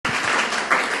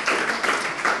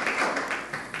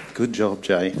Good job,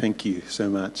 Jay. Thank you so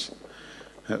much.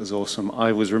 That was awesome.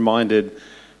 I was reminded,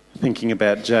 thinking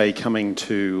about Jay coming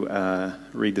to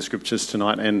read the scriptures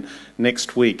tonight, and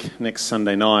next week, next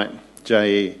Sunday night,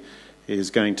 Jay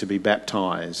is going to be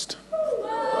baptised.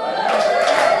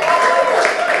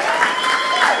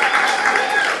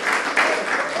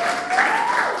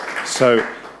 So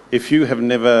if you have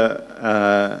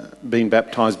never been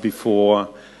baptised before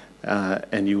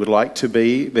and you would like to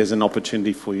be, there's an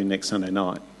opportunity for you next Sunday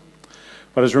night.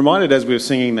 But I was reminded as we were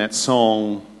singing that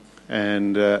song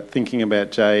and thinking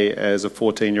about Jay as a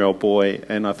 14-year-old boy,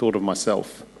 and I thought of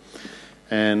myself.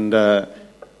 And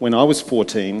when I was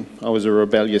 14, I was a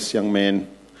rebellious young man,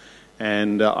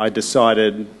 and I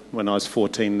decided when I was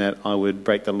 14 that I would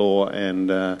break the law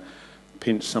and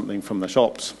pinch something from the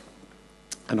shops.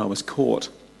 And I was caught.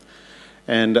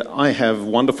 And I have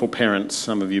wonderful parents.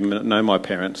 Some of you know my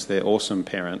parents. They're awesome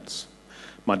parents.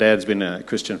 My dad's been a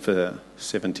Christian for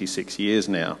 76 years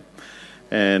now.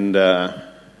 And yeah,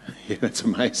 it's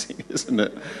amazing, isn't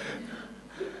it?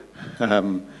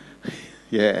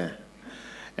 Yeah.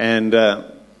 And I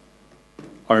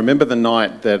remember the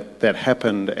night that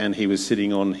happened, and he was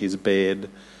sitting on his bed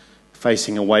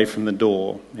facing away from the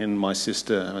door, and my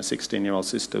sister, my 16-year-old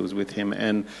sister, was with him,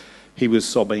 and he was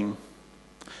sobbing.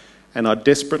 And I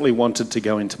desperately wanted to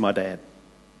go into my dad.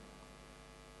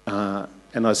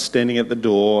 And I was standing at the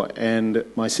door, and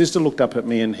my sister looked up at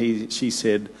me, and she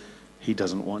said, "He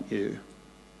doesn't want you."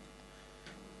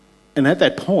 And at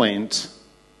that point,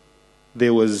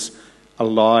 there was a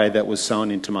lie that was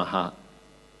sown into my heart,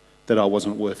 that I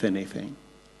wasn't worth anything,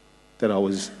 that I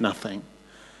was nothing,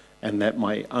 and that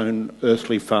my own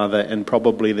earthly father, and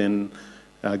probably then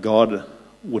God,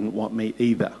 wouldn't want me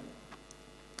either.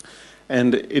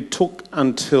 And it took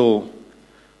until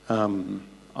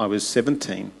I was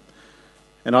 17.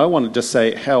 And I want to just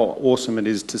say how awesome it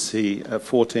is to see a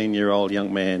 14-year-old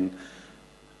young man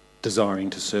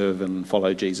desiring to serve and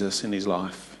follow Jesus in his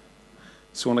life.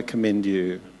 So I want to commend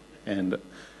you and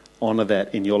honour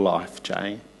that in your life,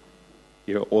 Jay.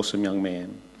 You're an awesome young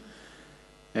man.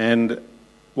 And it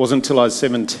wasn't until I was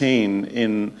 17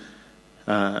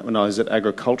 when I was at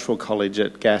Agricultural College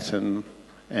at Gatton,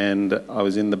 and I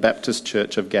was in the Baptist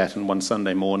Church of Gatton one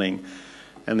Sunday morning,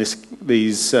 and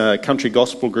these country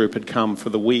gospel group had come for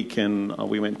the week, and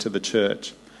we went to the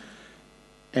church.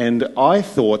 And I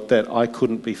thought that I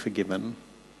couldn't be forgiven.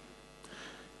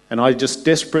 And I just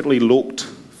desperately looked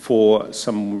for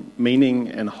some meaning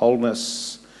and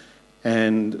wholeness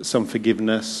and some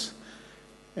forgiveness.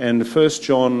 And 1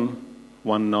 John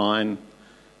 1:9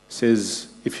 says,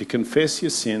 "If you confess your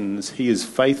sins, he is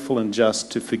faithful and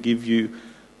just to forgive you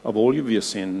of all of your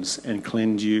sins and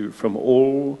cleanse you from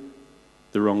all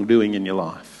the wrongdoing in your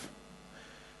life."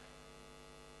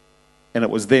 And it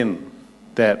was then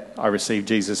that I received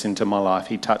Jesus into my life.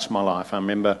 He touched my life. I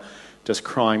remember just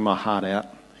crying my heart out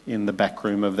in the back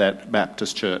room of that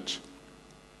Baptist church,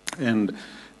 and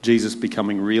Jesus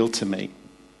becoming real to me.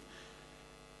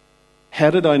 How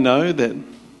did I know that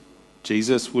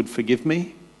Jesus would forgive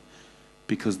me?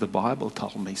 Because the Bible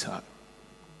told me so.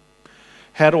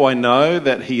 How do I know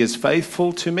that he is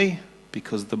faithful to me?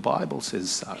 Because the Bible says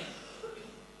so.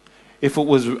 If it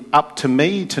was up to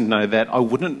me to know that, I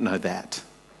wouldn't know that.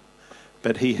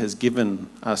 But he has given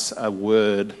us a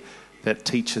word that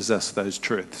teaches us those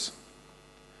truths.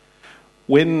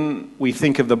 When we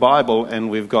think of the Bible, and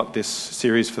we've got this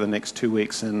series for the next 2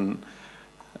 weeks, and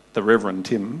the Reverend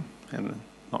Tim, and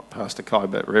not Pastor Kai,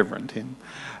 but Reverend Tim,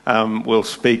 will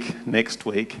speak next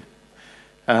week.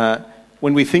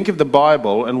 When we think of the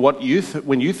Bible, and when you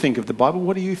think of the Bible,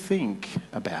 what do you think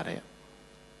about it?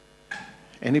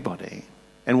 Anybody?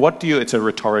 And what do you... It's a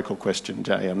rhetorical question,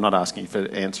 Jay. I'm not asking you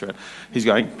to answer it. He's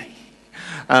going, me.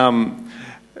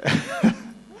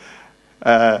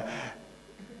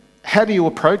 How do you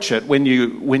approach it when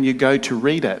you go to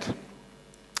read it?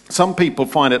 Some people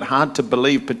find it hard to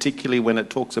believe, particularly when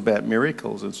it talks about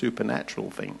miracles and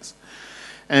supernatural things.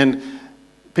 And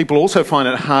people also find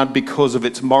it hard because of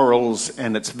its morals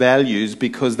and its values,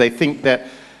 because they think that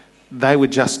they were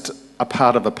just a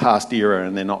part of a past era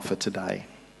and they're not for today.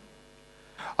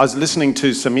 I was listening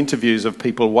to some interviews of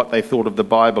people, what they thought of the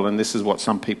Bible, and this is what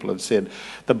some people have said.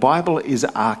 The Bible is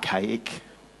archaic.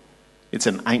 It's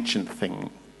an ancient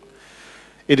thing.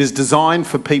 It is designed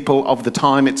for people of the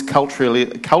time. It's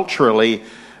culturally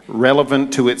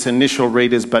relevant to its initial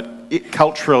readers, but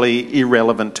culturally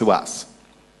irrelevant to us.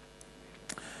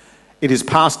 It is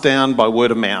passed down by word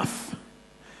of mouth.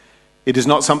 It is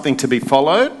not something to be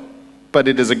followed, but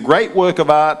it is a great work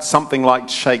of art, something like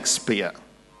Shakespeare.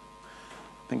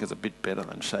 I think it's a bit better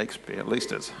than Shakespeare. At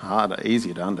least it's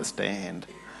easier to understand.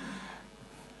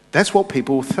 That's what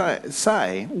people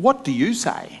say. What do you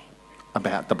say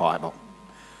about the Bible?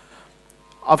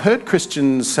 I've heard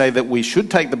Christians say that we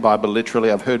should take the Bible literally.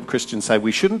 I've heard Christians say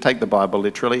we shouldn't take the Bible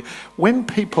literally. When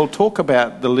people talk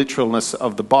about the literalness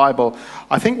of the Bible,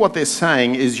 I think what they're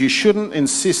saying is you shouldn't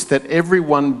insist that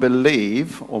everyone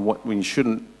believe, or what you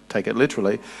shouldn't take it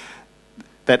literally,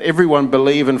 that everyone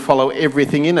believe and follow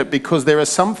everything in it, because there are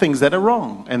some things that are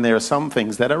wrong and there are some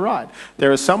things that are right.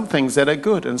 There are some things that are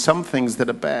good and some things that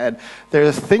are bad. There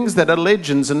are things that are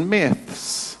legends and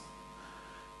myths.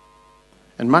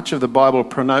 And much of the Bible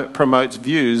promotes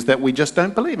views that we just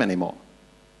don't believe anymore.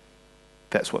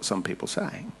 That's what some people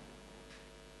say.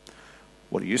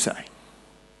 What do you say?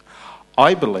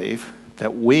 I believe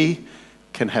that we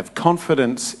can have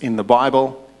confidence in the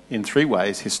Bible in three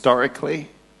ways: historically,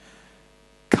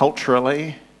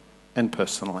 culturally, and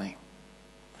personally.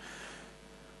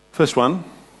 First one,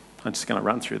 I'm just going to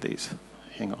run through these.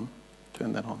 Hang on.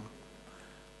 Turn that on.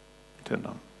 Turn it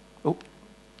on. Oh,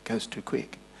 it goes too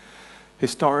quick.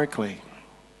 Historically.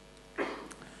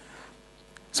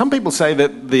 Some people say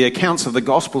that the accounts of the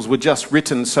Gospels were just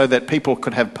written so that people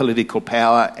could have political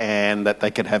power and that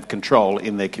they could have control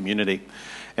in their community.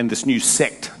 And this new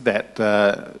sect that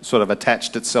sort of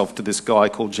attached itself to this guy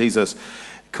called Jesus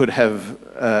could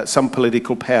have some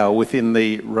political power within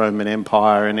the Roman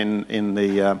Empire and in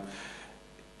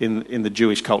the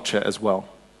Jewish culture as well.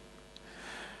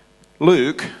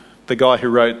 Luke, the guy who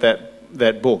wrote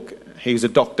that book, he's a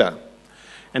doctor.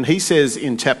 And he says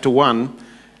in chapter 1,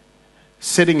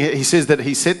 he says that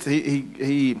he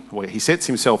sets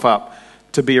himself up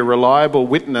to be a reliable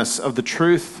witness of the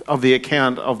truth of the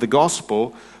account of the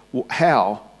gospel.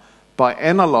 How? By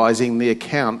analysing the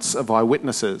accounts of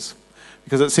eyewitnesses.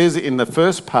 Because it says in the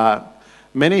first part,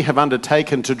 many have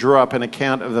undertaken to draw up an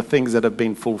account of the things that have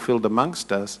been fulfilled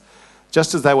amongst us,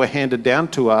 just as they were handed down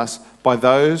to us by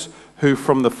those who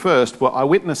from the first were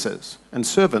eyewitnesses and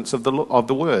servants of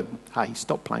the word. Hey,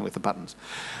 stop playing with the buttons.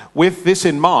 With this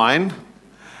in mind,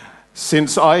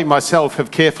 since I myself have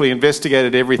carefully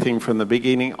investigated everything from the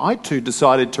beginning, I too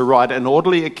decided to write an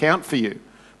orderly account for you,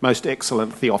 most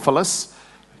excellent Theophilus.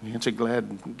 Aren't you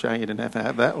glad, Jay, you didn't have to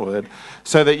have that word?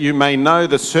 So that you may know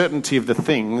the certainty of the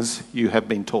things you have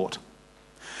been taught.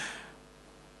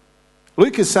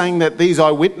 Luke is saying that these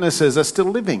eyewitnesses are still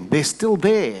living. They're still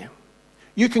there.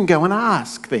 You can go and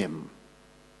ask them.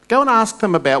 Go and ask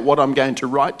them about what I'm going to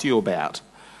write to you about.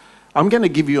 I'm going to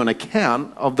give you an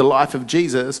account of the life of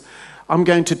Jesus. I'm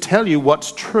going to tell you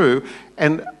what's true,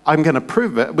 and I'm going to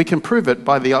prove it. We can prove it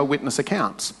by the eyewitness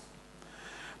accounts.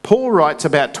 Paul writes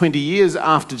about 20 years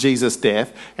after Jesus'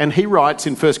 death, and he writes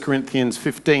in 1 Corinthians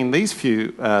 15 these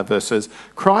few verses: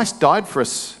 Christ died for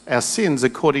us, our sins,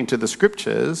 according to the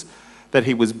Scriptures, that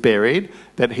he was buried,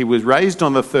 that he was raised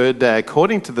on the third day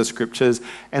according to the Scriptures,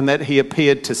 and that he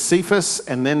appeared to Cephas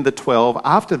and then the 12.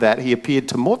 After that, he appeared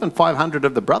to more than 500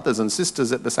 of the brothers and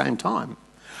sisters at the same time,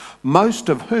 most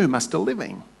of whom are still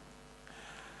living,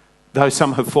 though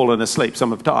some have fallen asleep,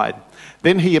 some have died.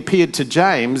 Then he appeared to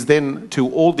James, then to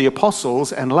all the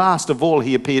apostles, and last of all,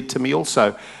 he appeared to me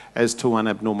also as to one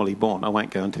abnormally born. I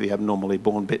won't go into the abnormally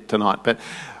born bit tonight, but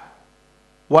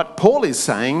what Paul is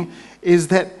saying is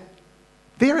that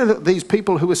there are these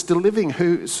people who are still living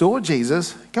who saw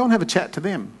Jesus. Go and have a chat to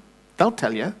them. They'll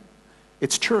tell you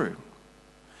it's true.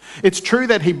 It's true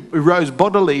that he rose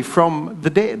bodily from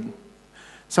the dead.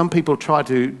 Some people try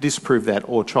to disprove that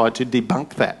or try to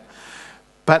debunk that.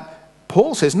 But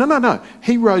Paul says, no,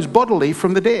 he rose bodily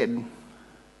from the dead.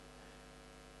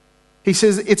 He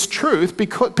says it's truth,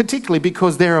 particularly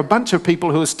because there are a bunch of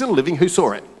people who are still living who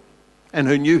saw it and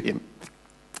who knew him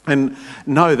and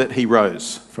know that he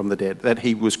rose from the dead, that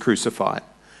he was crucified.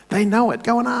 They know it.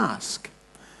 Go and ask.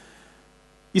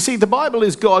 You see, the Bible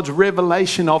is God's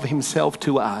revelation of himself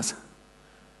to us.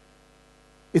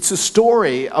 It's a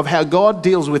story of how God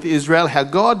deals with Israel, how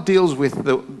God deals with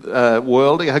the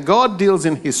world, how God deals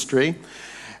in history,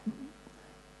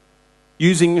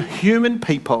 using human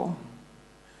people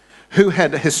who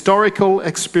had historical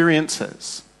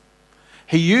experiences.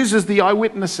 He uses the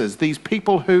eyewitnesses, these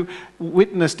people who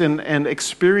witnessed and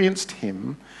experienced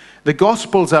him. The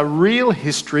Gospels are real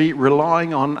history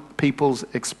relying on people's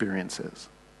experiences.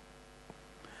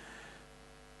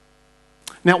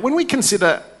 Now, when we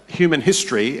consider human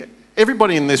history,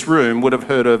 everybody in this room would have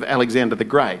heard of Alexander the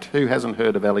Great. Who hasn't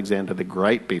heard of Alexander the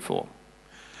Great before?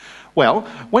 Well,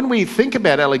 when we think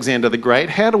about Alexander the Great,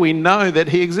 how do we know that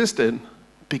he existed?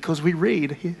 Because we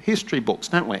read history books,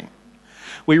 don't we?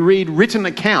 We read written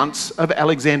accounts of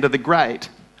Alexander the Great.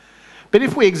 But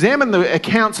if we examine the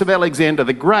accounts of Alexander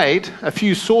the Great, a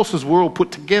few sources were all put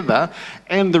together,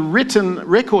 and the written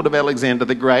record of Alexander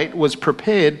the Great was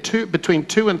prepared between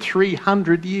 200 and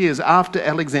 300 years after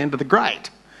Alexander the Great.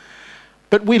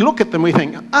 But we look at them, we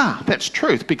think, that's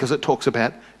truth, because it talks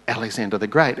about Alexander the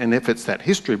Great, and if it's that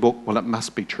history book, well, it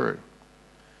must be true.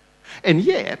 And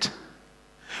yet,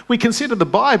 we consider the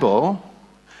Bible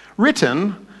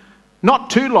written not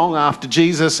too long after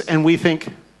Jesus, and we think,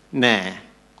 nah,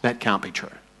 that can't be true.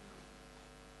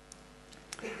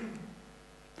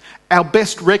 Our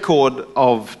best record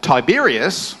of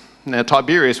Tiberius, now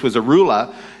Tiberius was a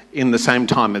ruler in the same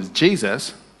time as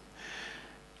Jesus,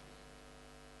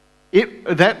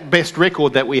 that best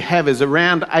record that we have is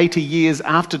around 80 years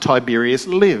after Tiberius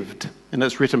lived, and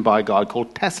it's written by a guy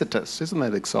called Tacitus. Isn't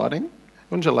that exciting?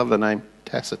 Wouldn't you love the name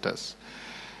Tacitus?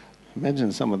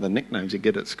 Imagine some of the nicknames you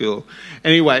get at school.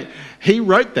 Anyway, he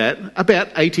wrote that about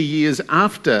 80 years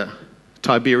after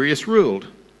Tiberius ruled.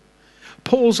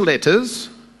 Paul's letters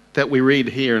that we read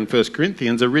here in 1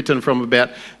 Corinthians are written from about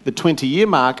the 20-year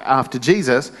mark after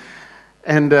Jesus,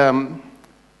 and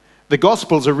the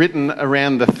Gospels are written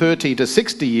around the 30 to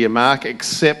 60-year mark,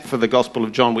 except for the Gospel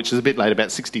of John, which is a bit late,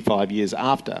 about 65 years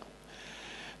after.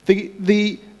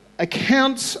 The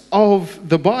accounts of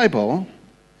the Bible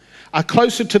are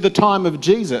closer to the time of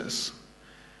Jesus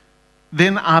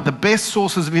than are the best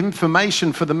sources of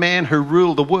information for the man who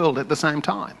ruled the world at the same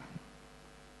time.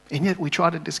 And yet we try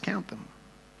to discount them.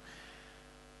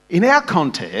 In our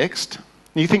context,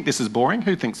 you think this is boring?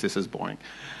 Who thinks this is boring?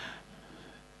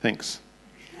 Thanks.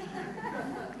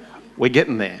 We're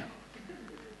getting there.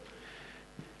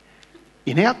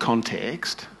 In our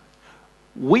context,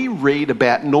 we read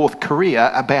about North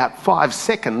Korea about 5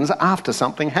 seconds after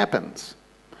something happens.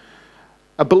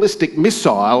 A ballistic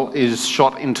missile is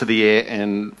shot into the air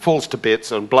and falls to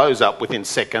bits and blows up within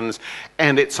seconds,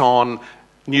 and it's on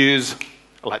news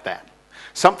like that.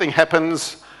 Something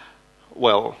happens,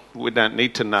 well, we don't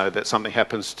need to know that something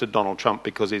happens to Donald Trump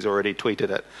because he's already tweeted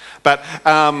it. But,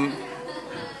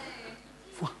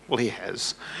 well, he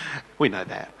has. We know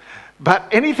that. But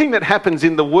anything that happens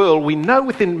in the world, we know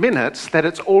within minutes that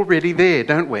it's already there,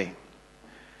 don't we?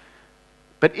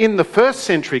 But in the first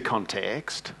century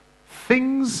context,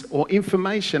 things or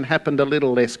information happened a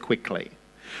little less quickly.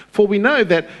 For we know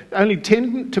that only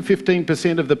 10 to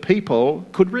 15% of the people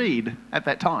could read at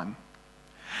that time.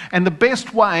 And the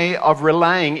best way of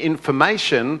relaying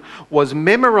information was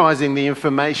memorising the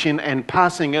information and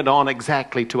passing it on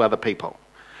exactly to other people.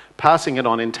 Passing it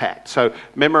on intact. So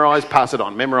memorise, pass it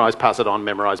on, memorise, pass it on,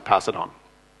 memorise, pass it on.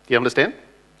 Do you understand?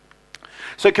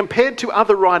 So compared to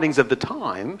other writings of the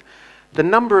time, the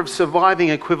number of surviving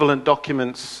equivalent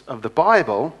documents of the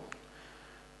Bible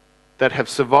that have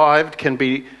survived can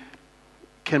be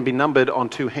numbered on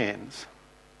two hands.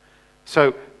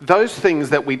 So those things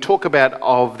that we talk about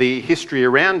of the history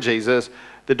around Jesus,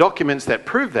 the documents that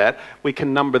prove that, we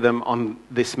can number them on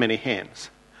this many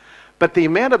hands. But the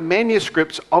amount of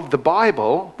manuscripts of the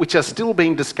Bible, which are still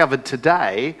being discovered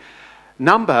today,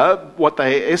 number what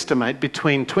they estimate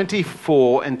between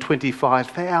 24 and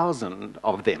 25,000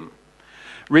 of them,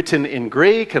 written in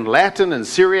Greek and Latin and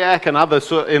Syriac and other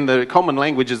in the common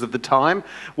languages of the time.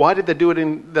 Why did they do it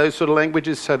in those sort of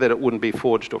languages? So that it wouldn't be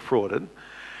forged or frauded.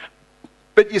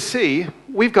 But you see,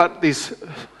 we've got this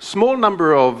small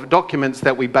number of documents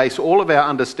that we base all of our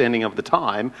understanding of the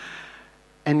time,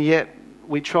 and yet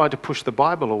we try to push the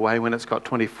Bible away when it's got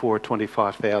 24 or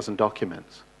 25,000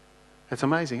 documents. That's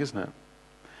amazing, isn't it?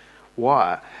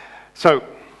 Why? So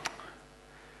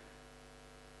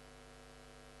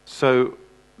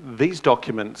these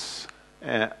documents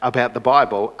about the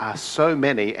Bible are so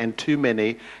many and too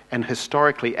many and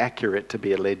historically accurate to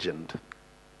be a legend.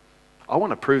 I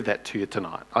want to prove that to you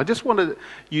tonight. I just wanted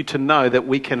you to know that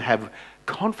we can have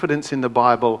confidence in the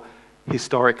Bible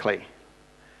historically.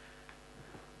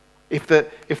 If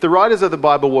the writers of the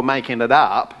Bible were making it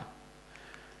up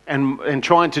and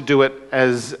trying to do it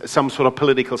as some sort of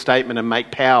political statement and make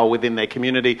power within their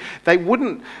community, they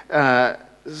wouldn't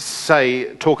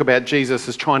talk about Jesus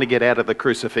as trying to get out of the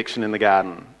crucifixion in the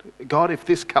garden. God, if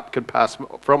this cup could pass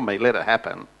from me, let it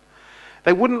happen.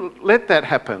 They wouldn't let that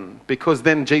happen because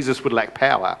then Jesus would lack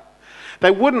power.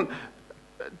 They wouldn't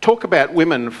talk about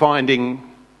women finding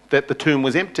that the tomb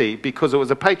was empty because it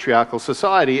was a patriarchal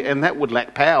society and that would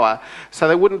lack power. So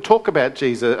they wouldn't talk about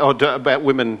Jesus or about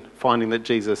women finding that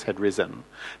Jesus had risen.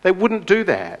 They wouldn't do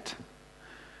that.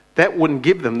 That wouldn't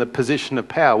give them the position of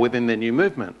power within their new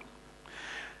movement.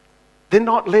 They're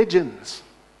not legends.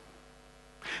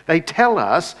 They tell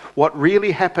us what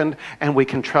really happened, and we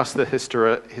can trust the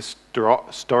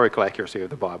historical accuracy of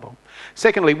the Bible.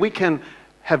 Secondly, we can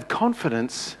have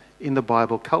confidence in the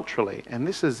Bible culturally. And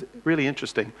this is really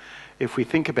interesting if we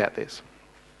think about this.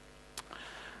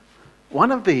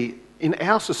 In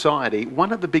our society,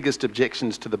 one of the biggest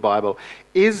objections to the Bible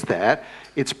is that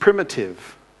it's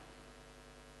primitive.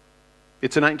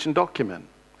 It's an ancient document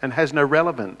and has no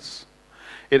relevance.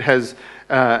 It's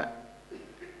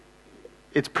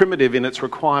primitive in its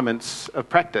requirements of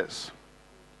practice.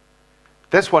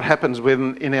 That's what happens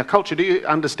in our culture. Do you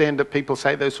understand that people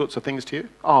say those sorts of things to you?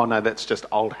 Oh no, that's just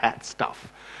old hat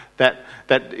stuff. That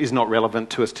is not relevant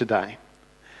to us today.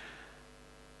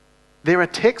 There are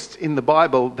texts in the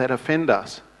Bible that offend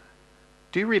us.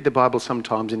 Do you read the Bible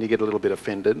sometimes and you get a little bit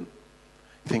offended? You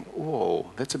think,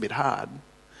 oh, that's a bit hard.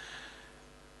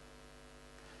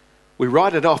 We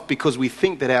write it off because we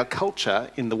think that our culture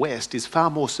in the West is far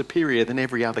more superior than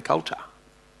every other culture.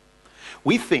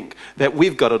 We think that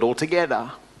we've got it all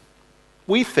together.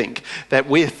 We think that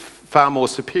we're far more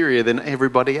superior than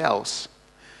everybody else.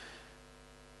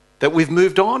 That we've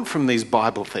moved on from these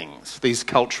Bible things, these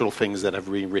cultural things that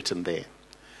have been written there.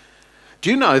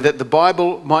 Do you know that the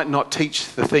Bible might not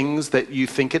teach the things that you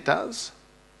think it does?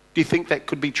 Do you think that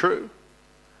could be true?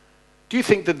 Do you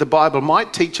think that the Bible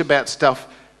might teach about stuff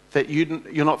that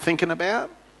you're not thinking about?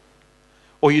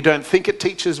 Or you don't think it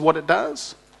teaches what it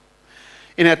does?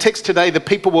 In our text today, the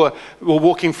people were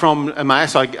walking from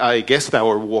Emmaus. I guess they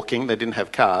were walking. They didn't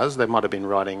have cars. They might have been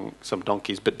riding some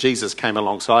donkeys, but Jesus came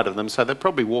alongside of them, so they're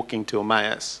probably walking to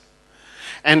Emmaus.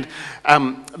 And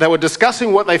they were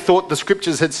discussing what they thought the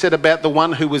scriptures had said about the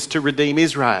one who was to redeem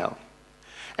Israel.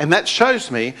 And that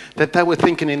shows me that they were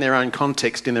thinking in their own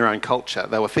context, in their own culture.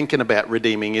 They were thinking about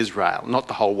redeeming Israel, not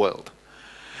the whole world.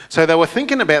 So they were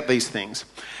thinking about these things.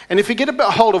 And if you get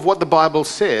a hold of what the Bible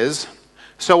says,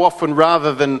 so often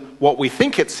rather than what we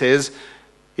think it says,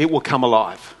 it will come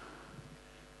alive.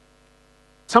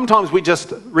 Sometimes we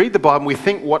just read the Bible and we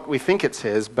think what we think it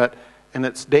says, and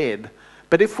it's dead.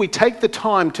 But if we take the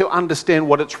time to understand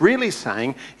what it's really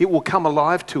saying, it will come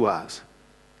alive to us.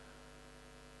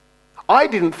 I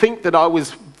didn't think that I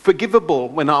was forgivable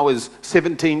when I was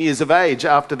 17 years of age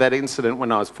after that incident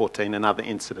when I was 14 and other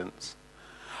incidents.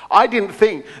 I didn't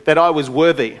think that I was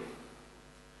worthy.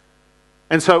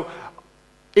 And so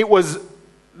it was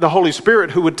the Holy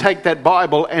Spirit who would take that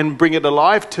Bible and bring it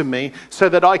alive to me so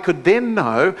that I could then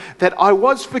know that I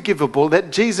was forgivable,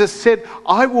 that Jesus said,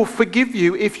 I will forgive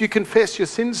you if you confess your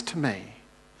sins to me.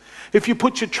 If you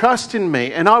put your trust in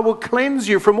me, and I will cleanse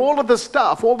you from all of the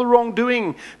stuff, all the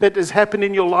wrongdoing that has happened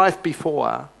in your life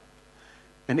before,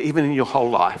 and even in your whole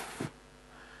life.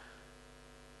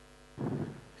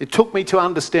 It took me to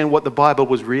understand what the Bible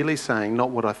was really saying, not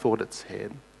what I thought it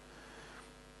said.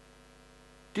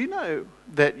 Do you know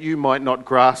that you might not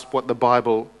grasp what the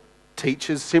Bible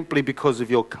teaches simply because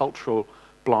of your cultural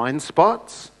blind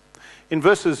spots? In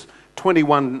verses 20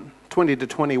 to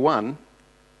 21,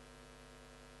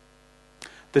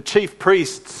 the chief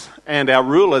priests and our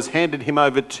rulers handed him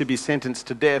over to be sentenced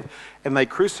to death, and they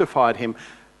crucified him.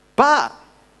 But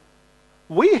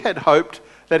we had hoped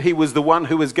that he was the one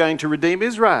who was going to redeem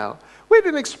Israel. We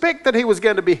didn't expect that he was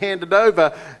going to be handed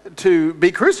over to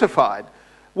be crucified.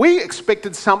 We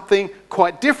expected something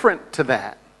quite different to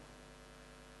that.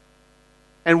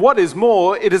 And what is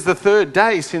more, it is the third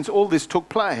day since all this took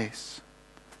place.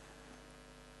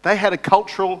 They had a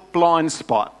cultural blind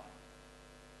spot.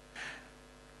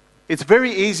 It's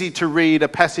very easy to read a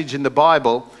passage in the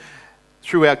Bible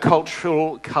through our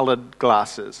cultural coloured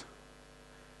glasses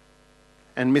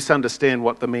and misunderstand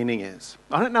what the meaning is.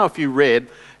 I don't know if you read,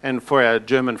 and for our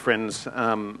German friends,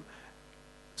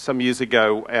 some years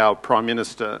ago, our Prime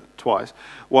Minister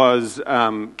was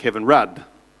Kevin Rudd.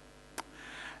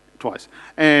 Twice.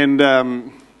 And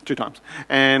 2 times.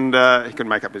 And he couldn't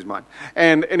make up his mind.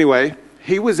 And anyway,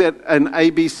 he was at an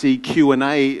ABC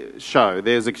Q&A show.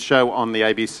 There's a show on the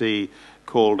ABC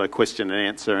called A Question and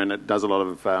Answer, and it does a lot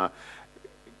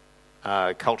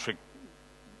of culture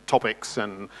topics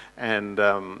and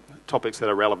topics that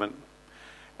are relevant.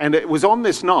 And it was on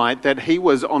this night that he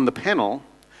was on the panel,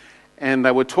 and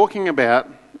they were talking about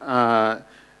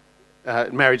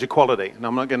marriage equality. And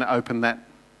I'm not going to open that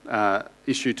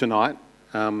issue tonight.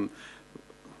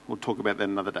 We'll talk about that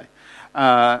another day.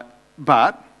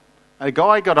 But a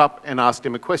guy got up and asked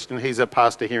him a question. He's a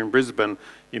pastor here in Brisbane.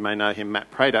 You may know him,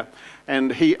 Matt Prater.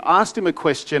 And he asked him a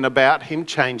question about him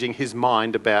changing his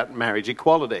mind about marriage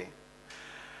equality.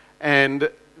 And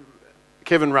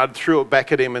Kevin Rudd threw it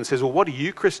back at him and says, well, what do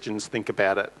you Christians think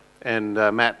about it? And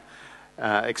Matt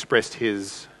expressed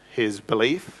his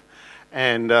belief.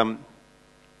 And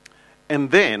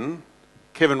then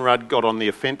Kevin Rudd got on the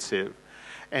offensive,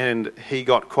 and he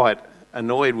got quite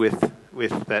annoyed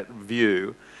with that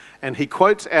view. and he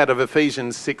quotes out of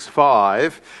Ephesians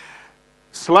 6:5,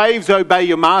 slaves, obey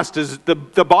your masters. The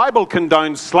Bible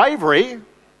condones slavery.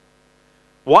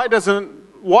 Why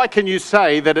can you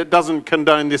say that it doesn't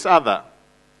condone this other?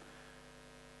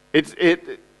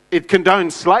 It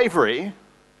condones slavery.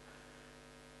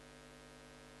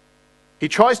 He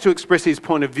tries to express his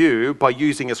point of view by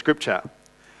using a scripture,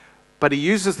 but he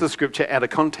uses the scripture out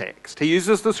of context. He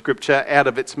uses the scripture out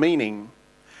of its meaning.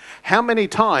 How many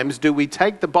times do we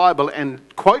take the Bible and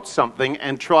quote something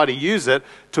and try to use it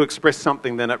to express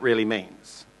something that it really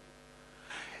means?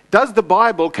 Does the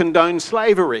Bible condone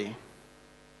slavery?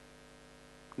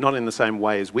 Not in the same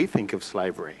way as we think of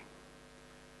slavery.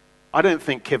 I don't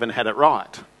think Kevin had it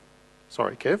right.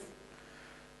 Sorry, Kev.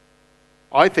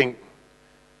 I think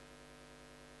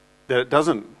that it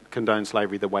doesn't condone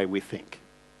slavery the way we think.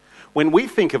 When we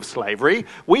think of slavery,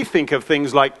 we think of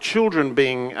things like children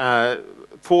being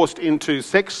forced into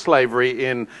sex slavery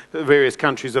in various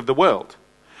countries of the world.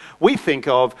 We think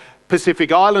of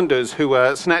Pacific Islanders who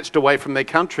were snatched away from their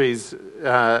countries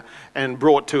and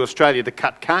brought to Australia to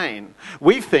cut cane.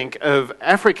 We think of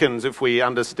Africans, if we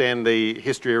understand the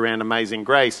history around Amazing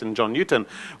Grace and John Newton.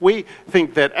 We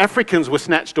think that Africans were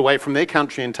snatched away from their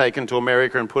country and taken to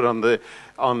America and put on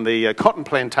the cotton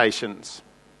plantations.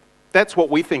 That's what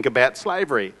we think about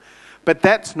slavery. But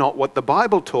that's not what the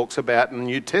Bible talks about in the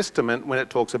New Testament when it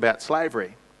talks about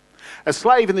slavery. A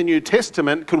slave in the New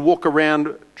Testament could walk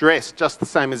around dressed just the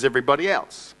same as everybody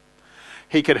else.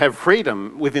 He could have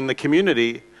freedom within the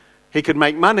community. He could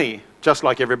make money just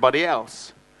like everybody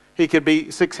else. He could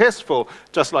be successful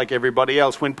just like everybody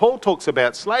else. When Paul talks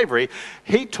about slavery,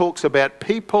 he talks about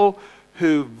people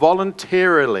who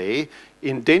voluntarily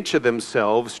indenture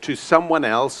themselves to someone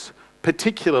else,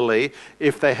 particularly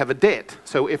if they have a debt.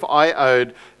 So if I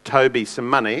owed Toby some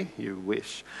money, you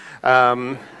wish,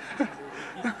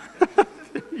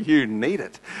 you need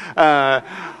it.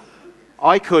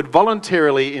 I could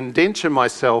voluntarily indenture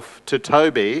myself to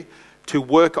Toby to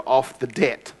work off the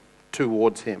debt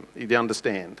towards him. You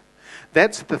understand?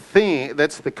 That's the thing,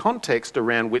 that's the context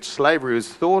around which slavery is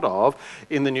thought of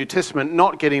in the New Testament,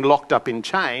 not getting locked up in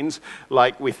chains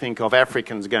like we think of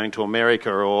Africans going to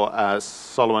America or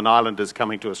Solomon Islanders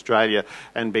coming to Australia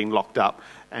and being locked up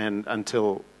and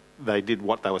until they did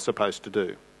what they were supposed to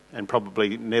do and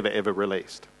probably never ever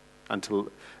released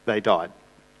until they died.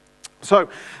 So,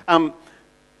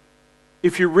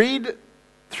 if you read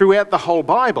throughout the whole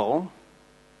Bible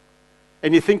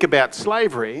and you think about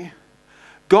slavery,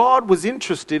 God was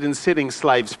interested in setting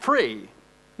slaves free,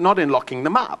 not in locking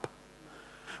them up.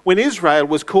 When Israel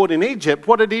was caught in Egypt,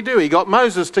 what did he do? He got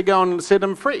Moses to go and set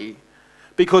them free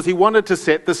because he wanted to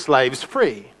set the slaves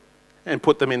free and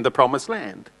put them in the promised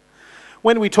land.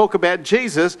 When we talk about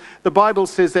Jesus, the Bible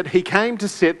says that he came to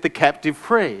set the captive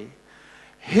free.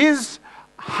 His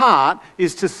heart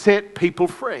is to set people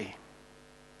free.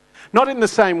 Not in the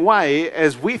same way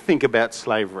as we think about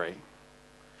slavery.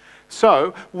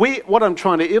 So, what I'm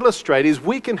trying to illustrate is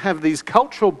we can have these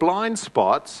cultural blind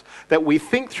spots that we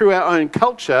think through our own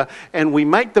culture and we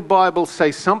make the Bible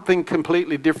say something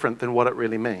completely different than what it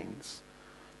really means.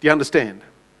 Do you understand?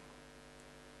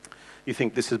 You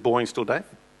think this is boring still, Dave?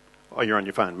 Oh, you're on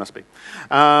your phone, must be.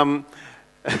 Sorry,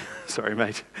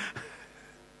 mate.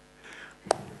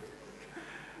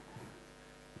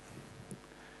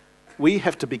 We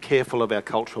have to be careful of our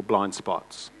cultural blind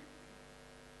spots.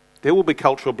 There will be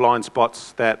cultural blind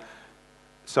spots that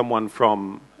someone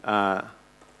from, there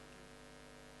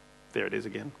it is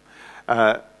again,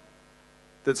 that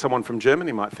someone from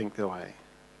Germany might think their way.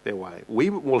 We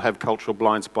will have cultural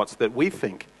blind spots that we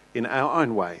think in our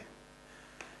own way.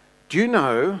 Do you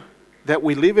know that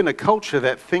we live in a culture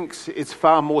that thinks it's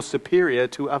far more superior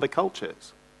to other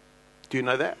cultures? Do you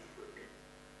know that?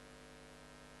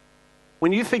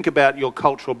 When you think about your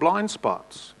cultural blind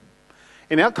spots,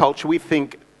 in our culture we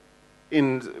think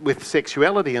with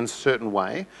sexuality in a certain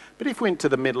way, but if we went to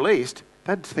the Middle East,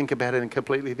 they'd think about it in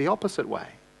completely the opposite way.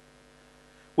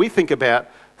 We think about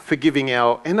forgiving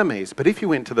our enemies, but if you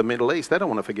went to the Middle East, they don't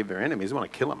want to forgive their enemies, they want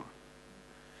to kill them.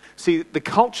 See, the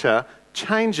culture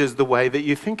changes the way that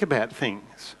you think about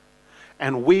things,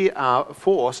 and we are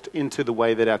forced into the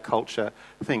way that our culture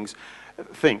thinks.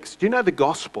 Do you know the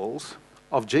Gospels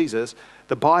of Jesus,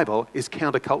 the Bible, is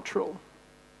countercultural?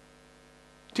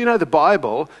 Do you know the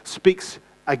Bible speaks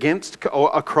against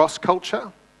or across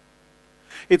culture?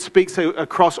 It speaks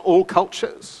across all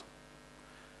cultures.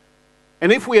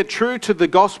 And if we are true to the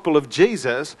gospel of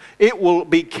Jesus, it will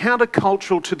be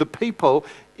countercultural to the people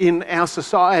in our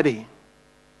society.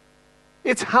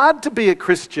 It's hard to be a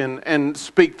Christian and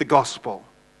speak the gospel.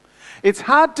 It's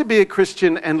hard to be a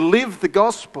Christian and live the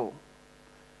gospel.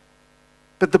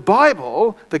 But the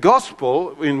Bible, the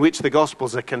gospel in which the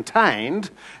gospels are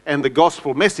contained, and the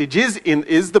gospel message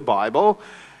is the Bible,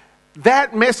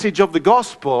 that message of the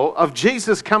gospel, of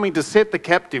Jesus coming to set the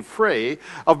captive free,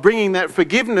 of bringing that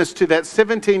forgiveness to that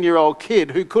 17-year-old kid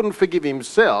who couldn't forgive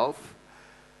himself,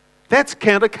 that's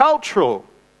countercultural.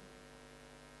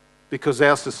 Because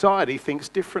our society thinks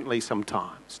differently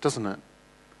sometimes, doesn't it?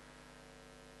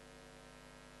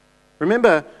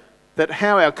 Remember that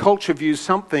how our culture views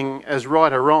something as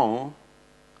right or wrong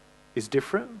is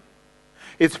different.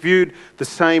 It's viewed the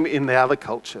same in the other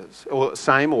cultures, or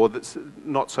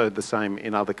not so the same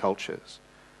in other cultures.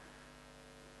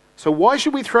 So why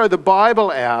should we throw the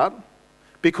Bible out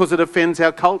because it offends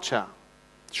our culture?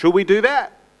 Should we do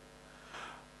that?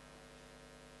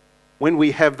 When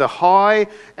we have the high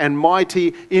and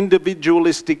mighty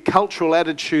individualistic cultural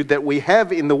attitude that we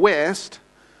have in the West,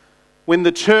 when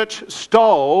the church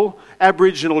stole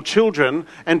Aboriginal children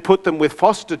and put them with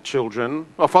foster children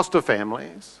or foster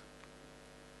families,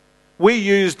 we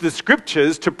used the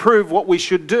scriptures to prove what we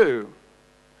should do.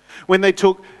 When they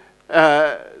took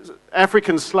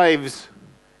African slaves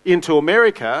into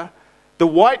America, the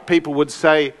white people would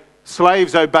say,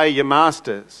 "Slaves, obey your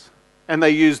masters." And they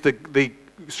used the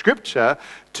scripture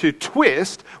to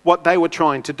twist what they were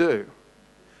trying to do.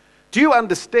 Do you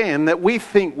understand that we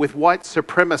think with white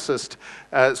supremacist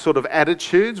sort of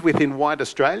attitudes within white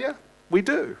Australia? We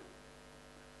do.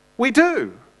 We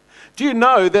do. Do you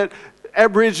know that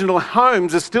Aboriginal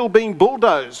homes are still being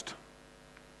bulldozed?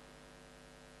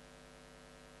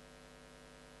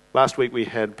 Last week we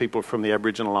had people from the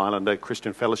Aboriginal Islander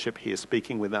Christian Fellowship here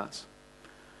speaking with us.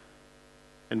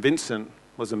 And Vincent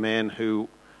was a man who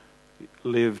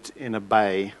lived in a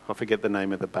bay, I forget the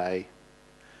name of the bay,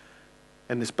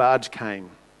 and this barge came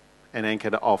and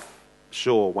anchored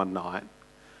offshore one night.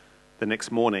 The next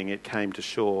morning it came to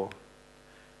shore,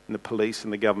 and the police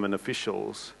and the government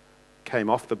officials came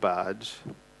off the barge,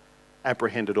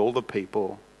 apprehended all the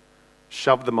people,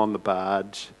 shoved them on the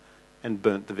barge, and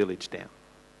burnt the village down,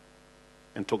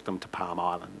 and took them to Palm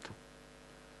Island.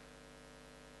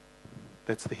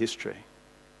 That's the history.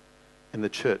 And the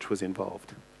church was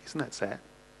involved. Isn't that sad?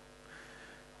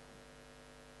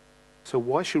 So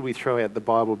why should we throw out the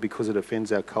Bible because it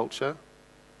offends our culture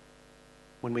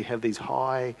when we have these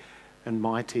high and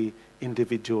mighty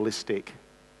individualistic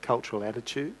cultural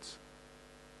attitudes?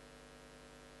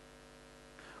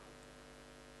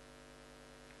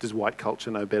 Does white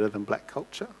culture know better than black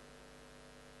culture?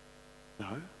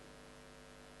 No.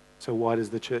 So why has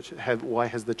the church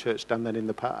done that in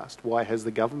the past? Why has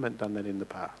the government done that in the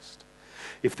past?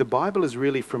 If the Bible is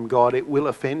really from God, it will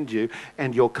offend you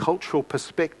and your cultural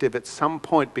perspective at some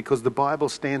point, because the Bible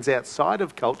stands outside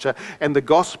of culture and the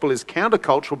gospel is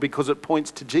countercultural because it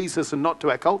points to Jesus and not to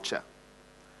our culture.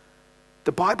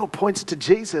 The Bible points to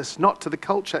Jesus, not to the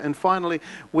culture. And finally,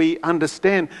 we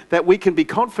understand that we can be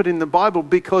confident in the Bible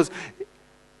because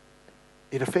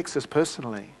it affects us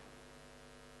personally.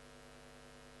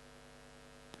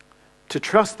 To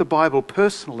trust the Bible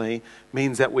personally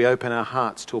means that we open our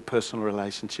hearts to a personal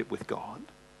relationship with God.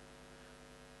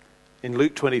 In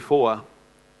Luke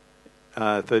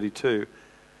 24:32,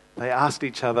 they asked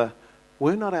each other,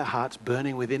 "Were not our hearts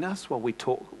burning within us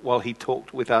while he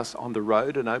talked with us on the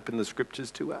road and opened the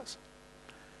scriptures to us?"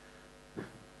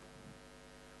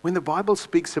 When the Bible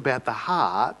speaks about the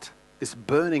heart, this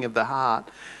burning of the heart,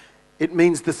 it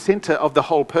means the center of the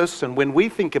whole person. When we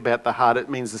think about the heart, it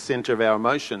means the center of our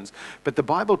emotions. But the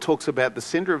Bible talks about the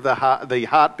center of the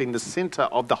heart being the center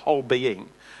of the whole being,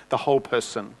 the whole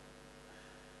person.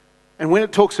 And when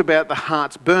it talks about the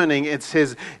heart's burning, it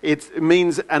says it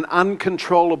means an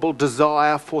uncontrollable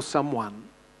desire for someone.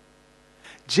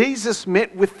 Jesus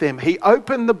met with them. He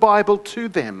opened the Bible to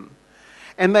them.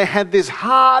 And they had this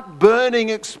heart-burning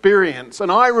experience. And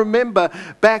I remember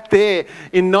back there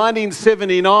in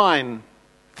 1979,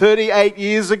 38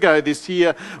 years ago this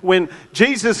year, when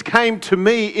Jesus came to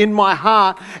me in my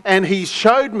heart and he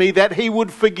showed me that he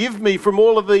would forgive me from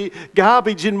all of the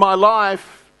garbage in my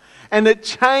life. And it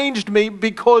changed me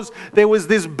because there was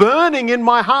this burning in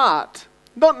my heart.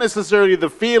 Not necessarily the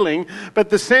feeling,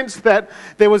 but the sense that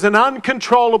there was an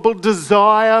uncontrollable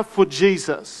desire for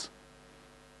Jesus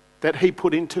that he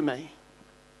put into me.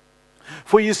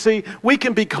 For you see, we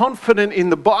can be confident in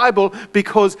the Bible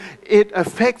because it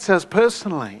affects us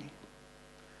personally.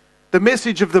 The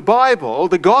message of the Bible,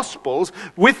 the Gospels,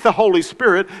 with the Holy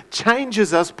Spirit,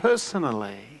 changes us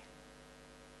personally.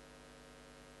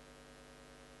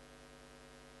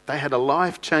 They had a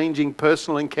life-changing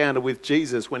personal encounter with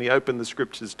Jesus when he opened the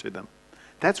scriptures to them.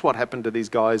 That's what happened to these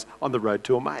guys on the road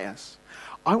to Emmaus.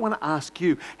 I want to ask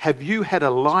you, have you had a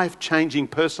life-changing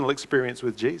personal experience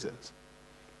with Jesus?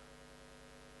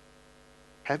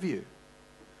 Have you?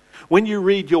 When you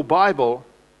read your Bible,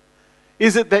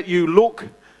 is it that you look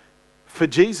for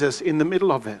Jesus in the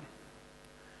middle of it?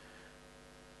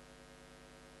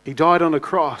 He died on a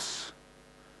cross.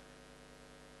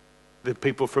 The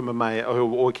people from Emmaus, who were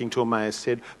walking to Emmaus,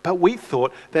 said, but we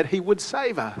thought that he would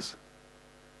save us.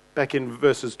 Back in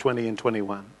verses 20 and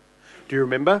 21. Do you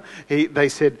remember? They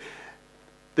said,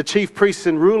 the chief priests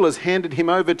and rulers handed him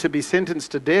over to be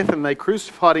sentenced to death, and they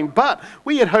crucified him. But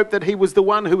we had hoped that he was the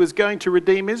one who was going to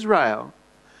redeem Israel.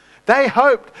 They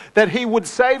hoped that he would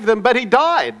save them, but he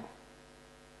died.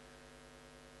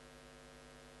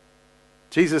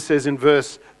 Jesus says in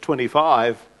verse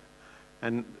 25,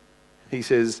 and he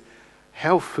says,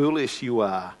 how foolish you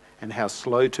are and how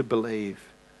slow to believe.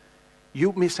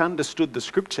 You misunderstood the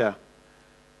scripture.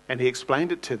 And he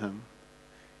explained it to them.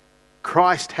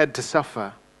 Christ had to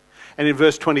suffer. And in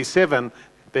verse 27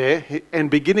 there,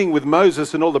 and beginning with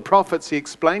Moses and all the prophets, he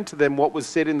explained to them what was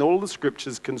said in all the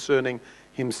scriptures concerning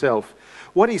himself.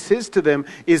 What he says to them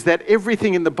is that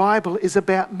everything in the Bible is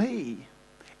about me.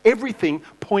 Everything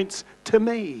points to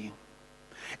me.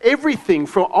 Everything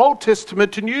from Old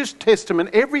Testament to New Testament,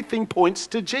 everything points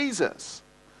to Jesus.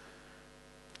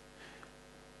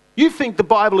 You think the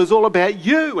Bible is all about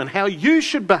you and how you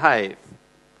should behave,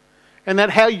 and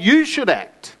that how you should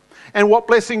act, and what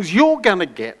blessings you're going to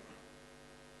get.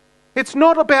 It's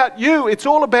not about you, it's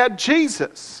all about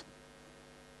Jesus.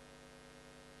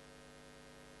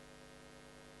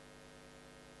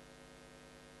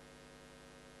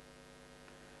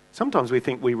 Sometimes we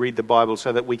think we read the Bible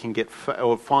so that we can get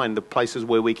or find the places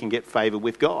where we can get favour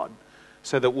with God,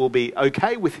 so that we'll be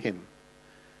okay with him.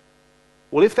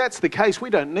 Well, if that's the case, we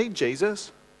don't need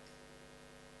Jesus,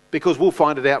 because we'll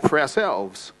find it out for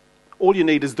ourselves. All you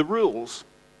need is the rules.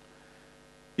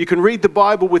 You can read the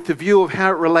Bible with the view of how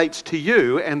it relates to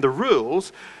you, and the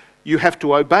rules you have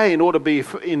to obey in order to be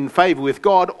in favour with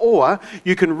God, or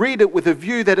you can read it with a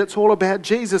view that it's all about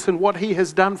Jesus and what he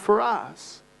has done for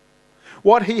us.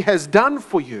 What he has done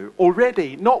for you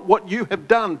already, not what you have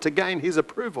done to gain his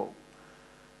approval.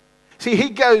 See,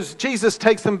 Jesus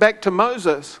takes them back to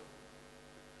Moses.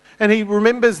 And he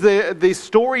remembers the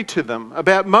story to them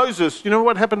about Moses. You know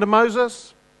what happened to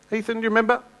Moses? Ethan, do you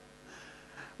remember?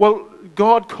 Well,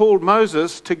 God called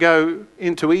Moses to go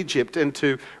into Egypt and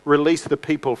to release the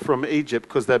people from Egypt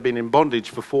because they'd been in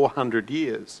bondage for 400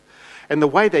 years. And the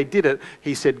way they did it,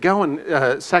 he said, go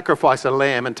and sacrifice a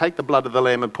lamb and take the blood of the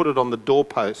lamb and put it on the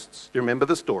doorposts. Do you remember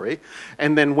the story?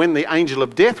 And then when the angel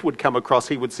of death would come across,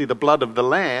 he would see the blood of the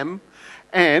lamb,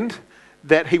 and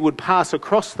that he would pass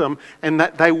across them, and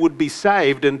that they would be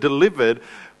saved and delivered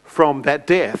from that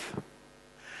death.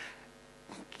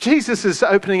 Jesus is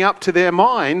opening up to their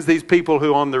minds, these people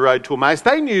who are on the road to Emmaus.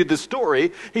 They knew the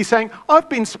story. He's saying, I've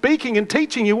been speaking and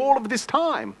teaching you all of this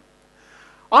time.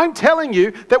 I'm telling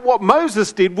you that what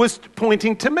Moses did was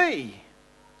pointing to me.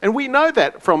 And we know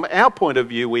that from our point of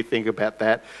view, we think about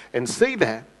that and see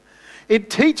that. It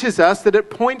teaches us that it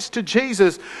points to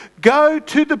Jesus. Go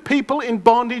to the people in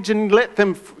bondage and let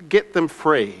them get them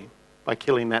free by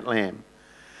killing that lamb.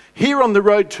 Here on the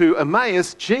road to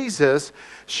Emmaus, Jesus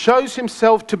shows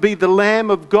himself to be the Lamb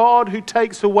of God who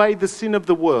takes away the sin of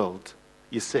the world,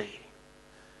 you see,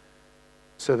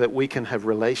 so that we can have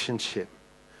relationship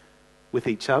with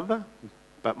each other,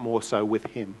 but more so with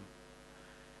him,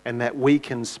 and that we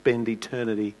can spend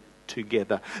eternity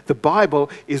together. The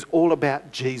Bible is all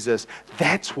about Jesus.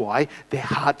 That's why their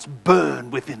hearts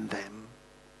burn within them.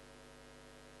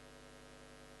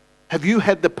 Have you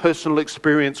had the personal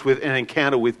experience with an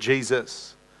encounter with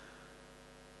Jesus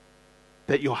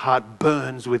that your heart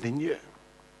burns within you?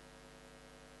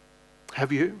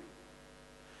 Have you?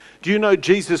 Do you know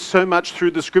Jesus so much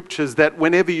through the scriptures that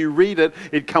whenever you read it,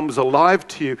 it comes alive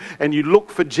to you, and you look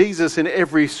for Jesus in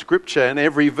every scripture and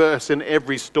every verse and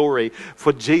every story,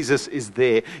 for Jesus is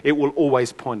there. It will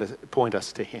always point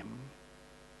us to him.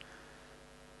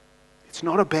 It's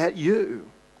not about you.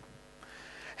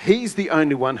 He's the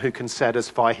only one who can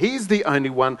satisfy. He's the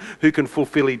only one who can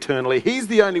fulfill eternally. He's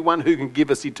the only one who can give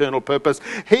us eternal purpose.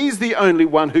 He's the only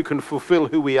one who can fulfill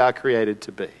who we are created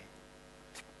to be.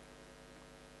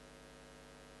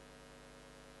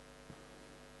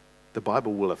 The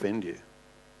Bible will offend you.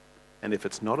 And if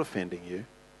it's not offending you,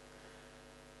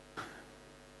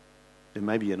 then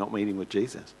maybe you're not meeting with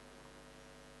Jesus.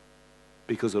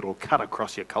 Because it'll cut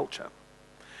across your culture.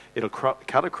 It'll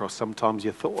cut across sometimes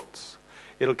your thoughts.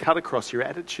 It'll cut across your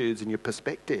attitudes and your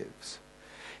perspectives.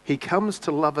 He comes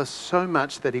to love us so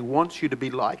much that he wants you to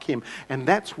be like him. And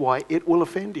that's why it will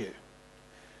offend you.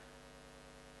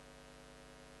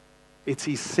 It's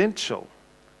essential,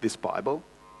 this Bible,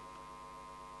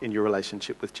 in your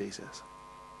relationship with Jesus.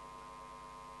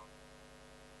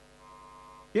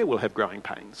 Yeah, we'll have growing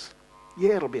pains.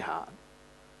 Yeah, it'll be hard.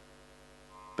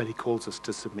 But he calls us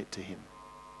to submit to him.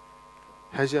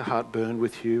 Has your heart burned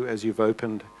with you as you've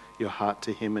opened your heart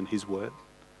to him and his word?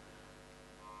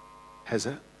 Has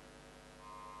it?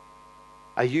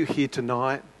 Are you here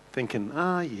tonight thinking,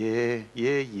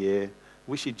 yeah,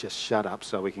 wish he'd just shut up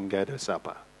so we can go to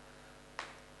supper?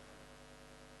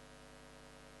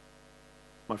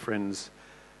 My friends,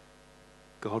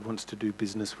 God wants to do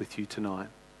business with you tonight,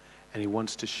 and he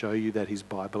wants to show you that his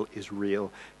Bible is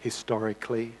real.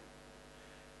 Historically,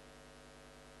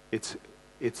 it's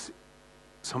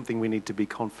something we need to be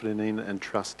confident in and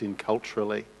trust in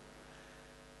culturally,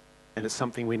 and it's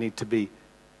something we need to be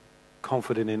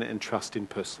confident in and trust in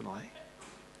personally.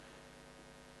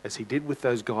 As he did with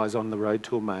those guys on the road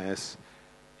to Emmaus,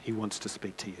 he wants to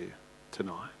speak to you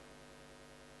tonight.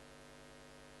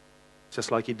 Just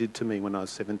like he did to me when I was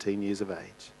 17 years of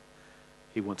age.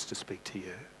 He wants to speak to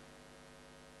you.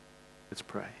 Let's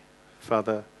pray.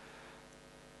 Father,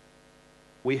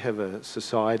 we have a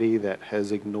society that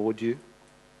has ignored you.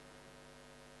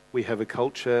 We have a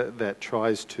culture that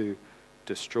tries to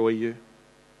destroy you.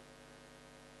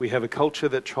 We have a culture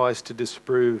that tries to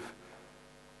disprove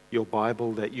your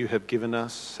Bible that you have given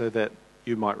us so that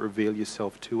you might reveal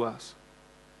yourself to us.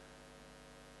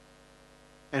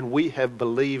 And we have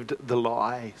believed the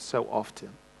lie so often.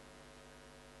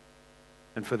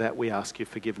 And for that we ask your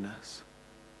forgiveness.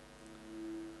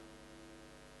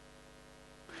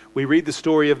 We read the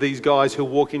story of these guys who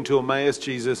walk into Emmaus,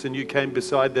 Jesus, and you came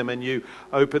beside them and you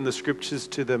opened the scriptures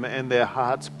to them and their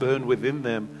hearts burned within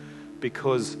them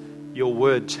because your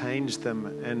word changed them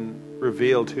and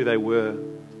revealed who they were.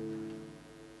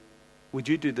 Would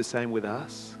you do the same with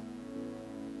us?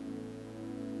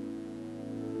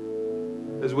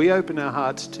 As we open our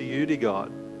hearts to you, dear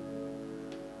God,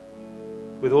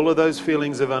 with all of those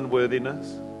feelings of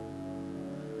unworthiness,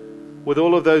 with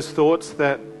all of those thoughts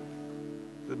that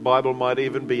the Bible might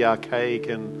even be archaic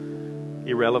and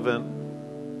irrelevant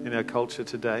in our culture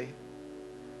today,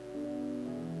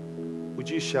 would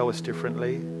you show us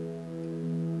differently?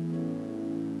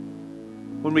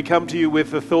 When we come to you with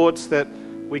the thoughts that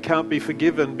we can't be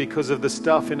forgiven because of the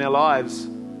stuff in our lives,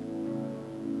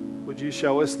 would you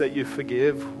show us that you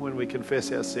forgive when we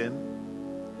confess our sin?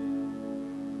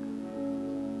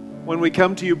 When we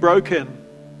come to you broken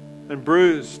and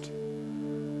bruised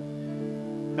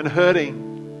and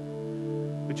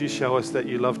hurting, would you show us that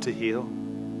you love to heal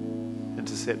and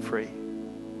to set free?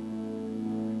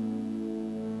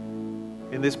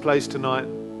 In this place tonight,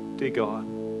 dear God,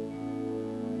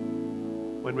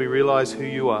 when we realize who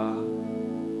you are,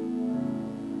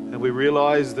 and we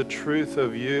realize the truth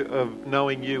of you, of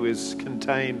knowing you, is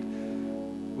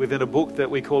contained within a book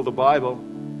that we call the Bible.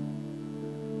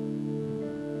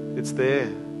 It's there.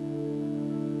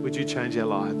 Would you change our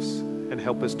lives and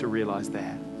help us to realize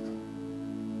that?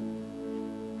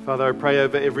 Father, I pray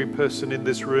over every person in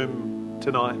this room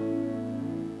tonight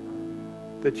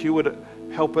that you would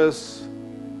help us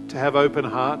to have open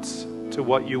hearts to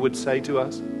what you would say to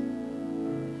us.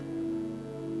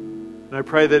 And I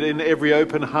pray that in every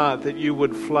open heart that you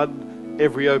would flood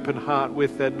every open heart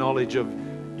with that knowledge of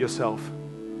yourself.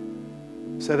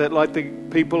 So that like the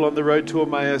people on the road to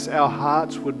Emmaus, our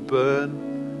hearts would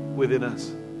burn within us.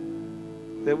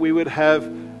 That we would have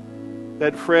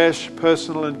that fresh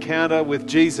personal encounter with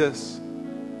Jesus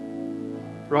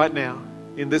right now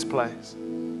in this place.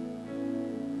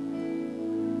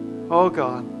 Oh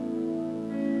God.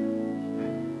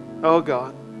 Oh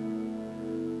God.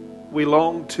 We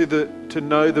long to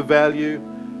know the value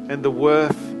and the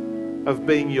worth of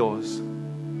being yours.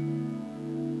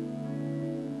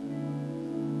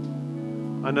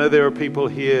 I know there are people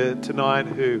here tonight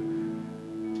who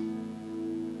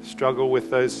struggle with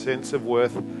those sense of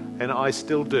worth, and I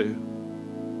still do.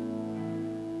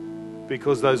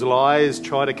 Because those lies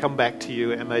try to come back to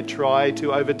you and they try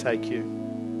to overtake you.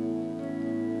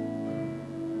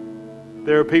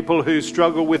 There are people who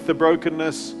struggle with the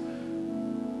brokenness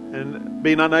and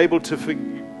been unable to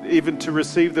even to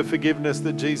receive the forgiveness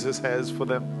that Jesus has for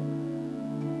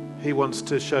them. He wants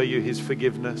to show you his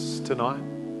forgiveness tonight.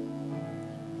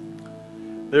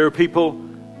 There are people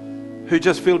who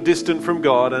just feel distant from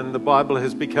God, and the Bible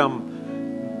has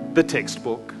become the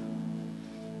textbook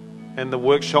and the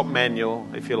workshop manual,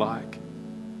 if you like.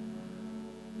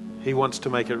 He wants to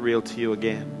make it real to you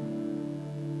again.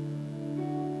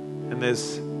 And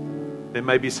there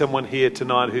may be someone here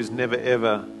tonight who's never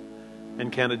ever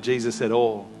encountered Jesus at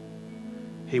all.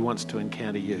 He wants to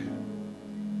encounter you.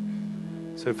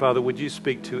 So, Father, would you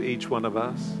speak to each one of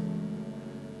us?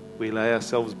 We lay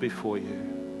ourselves before you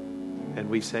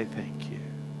and we say thank you.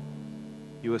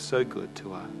 You are so good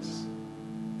to us.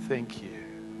 Thank you.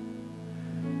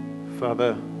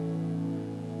 Father,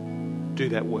 do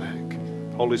that work.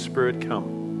 Holy Spirit,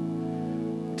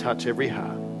 come. Touch every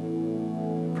heart.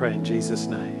 Pray in Jesus'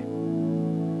 name.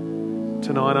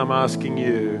 Tonight I'm asking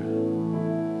you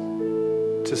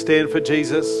to stand for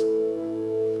Jesus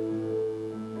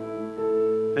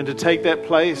and to take that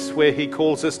place where he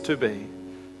calls us to be,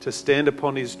 to stand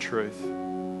upon his truth,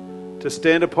 to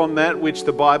stand upon that which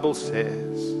the Bible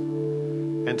says,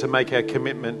 and to make our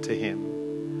commitment to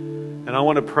him. And I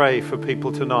want to pray for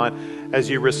people tonight as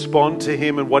you respond to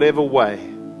him in whatever way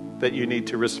that you need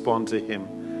to respond to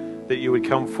him, that you would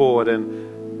come forward,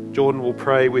 and Jordan will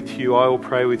pray with you, I will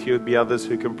pray with you, there'll be others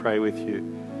who can pray with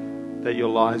you, that your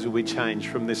lives will be changed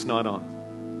from this night on,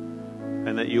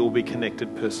 and that you will be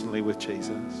connected personally with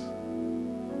Jesus.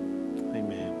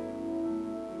 Amen.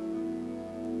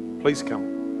 Please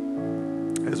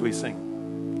come as we sing.